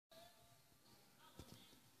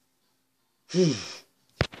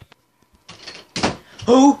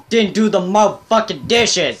Who didn't do the motherfucking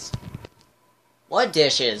dishes? What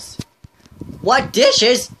dishes? What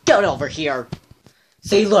dishes? Get over here.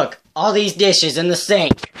 See, look, all these dishes in the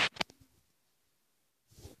sink.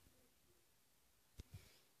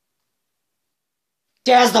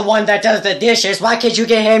 Dad's the one that does the dishes. Why can't you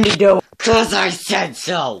get him to do it? 'Cause I said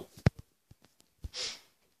so.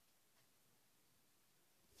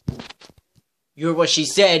 You're what she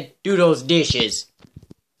said. Do those dishes.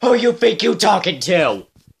 Who you think you talking to?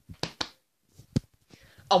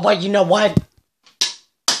 Oh, wait, you know what?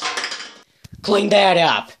 Clean that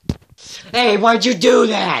up. Hey, why'd you do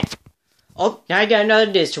that? Oh, now I got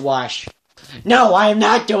another dish to wash. No, I am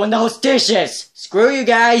not doing those dishes. Screw you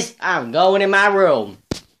guys. I'm going in my room.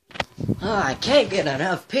 Oh, I can't get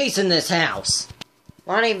enough peace in this house.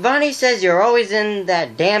 Vonnie says you're always in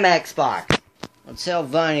that damn Xbox. I'll tell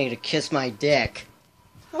Vonnie to kiss my dick.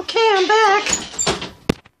 Okay, I'm back.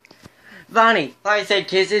 Vonnie said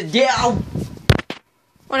kiss his dick. Oh.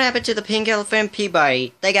 What happened to the Pink Elephant and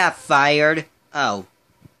Peabody? They got fired. Oh.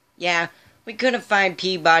 Yeah, we couldn't find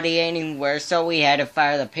Peabody anywhere, so we had to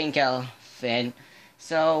fire the Pink Elephant.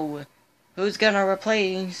 So, who's gonna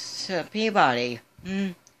replace Peabody?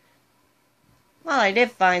 Well, I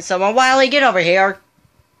did find someone. Wiley, get over here.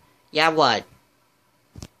 Yeah, what?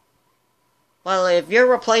 Well, if you're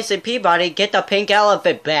replacing Peabody, get the Pink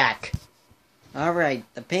Elephant back. Alright,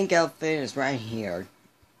 the Pink Elephant is right here.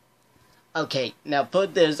 Okay, now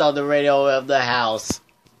put this on the radio of the house.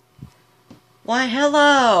 Why,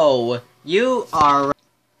 hello! You are...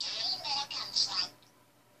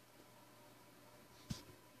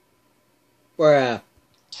 Bruh.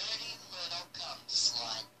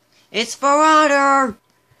 It's for order!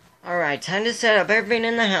 Alright, time to set up everything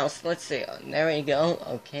in the house. Let's see. There we go.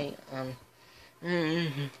 Okay,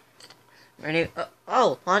 ready?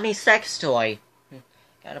 Oh, Lonnie's sex toy.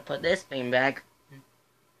 Gotta put this thing back.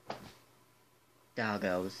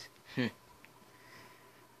 Doggos. Oh,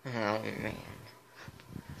 man.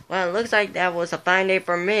 Well, it looks like that was a fine day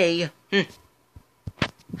for me. You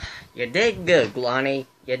did good, Lonnie.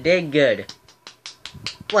 You did good.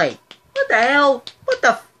 Wait, what the hell? What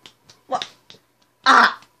the what?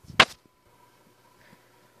 Ah!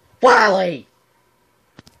 Wiley!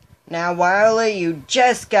 Now, Wiley, you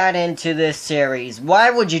just got into this series. Why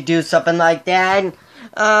would you do something like that?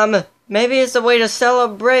 Maybe it's a way to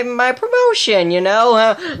celebrate my promotion, you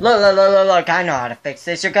know? Look, I know how to fix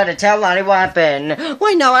this. You're gonna tell Lonnie what happened.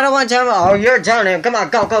 Wait, no, I don't want to tell him. Oh, you're telling him. Come on,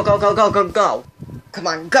 go. Come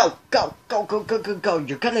on, go.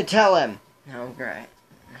 You're gonna tell him. Oh, great.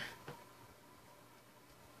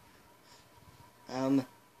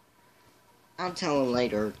 I'll tell him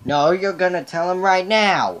later. No, you're gonna tell him right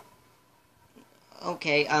now.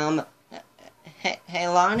 Okay, hey,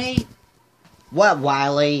 Lonnie? What,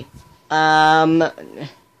 Wiley? I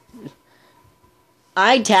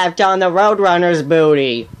tapped on the Roadrunner's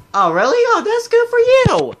booty. Oh, really? Oh, that's good for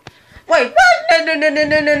you. Wait,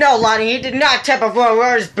 what? No, Lonnie, he did not tap on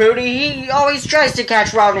Roadrunner's booty. He always tries to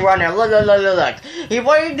catch Roadrunner. Look. He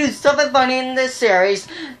wanted to do something funny in this series,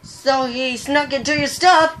 so he snuck into your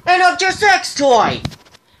stuff and upped your sex toy.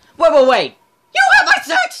 Wait. You have my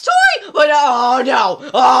sex toy? Oh no.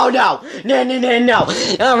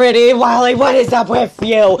 Already, Wiley, what is up with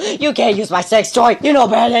you? You can't use my sex toy. You know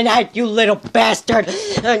better than that, you little bastard.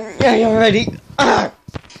 Already.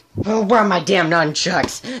 Where are my damn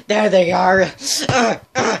nunchucks? There they are.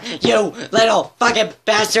 You little fucking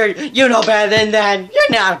bastard. You know better than that.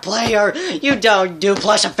 You're not a player. You don't do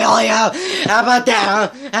plushophilia. How about that,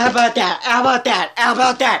 huh? How about that?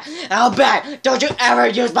 I'll bet. Don't you ever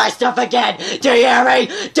use my stuff again. Do you hear me?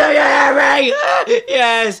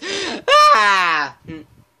 Yes. Ah.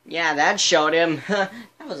 Yeah, that showed him.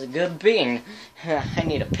 That was a good bean. I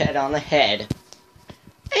need a pet on the head.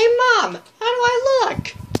 Hey, Mom. How do I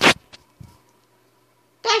look?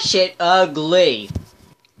 That shit ugly.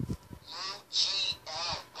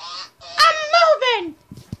 I'm moving!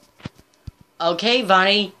 Okay,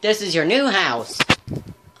 Vonnie, this is your new house.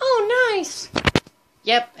 Oh, nice.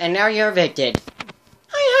 Yep, and now you're evicted.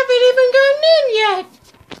 I haven't even gotten in yet.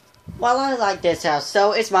 Well, I like this house,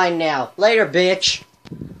 so it's mine now. Later, bitch.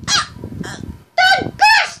 That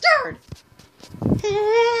bastard!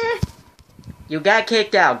 You got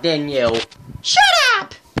kicked out, didn't you? Shut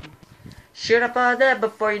up! Shut up all that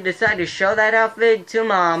before you decide to show that outfit to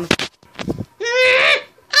Mom.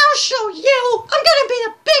 I'll show you! I'm gonna be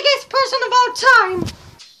the biggest person of all time!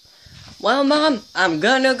 Well, Mom, I'm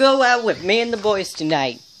gonna go out with me and the boys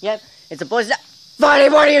tonight. Yep, it's a boys' night. Vonnie,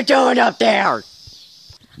 what are you doing up there? I'm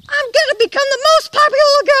gonna become the most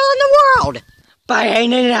popular girl in the world! by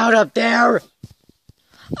hanging out up there?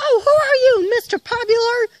 Oh, who are you, Mr.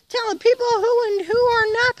 Popular? Telling people who and who are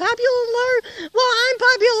not popular? Well, I'm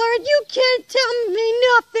popular and you can't tell me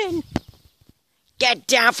nothing. Get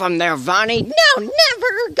down from there, Vonnie. No,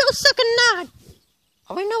 never. Go suck a nut.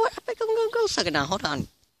 Oh, you know what? I think I'm gonna go suck it now. Hold on.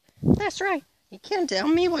 That's right. You can't tell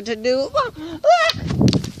me what to do.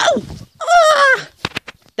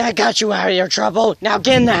 That got you out of your trouble. Now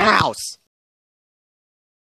get in the house.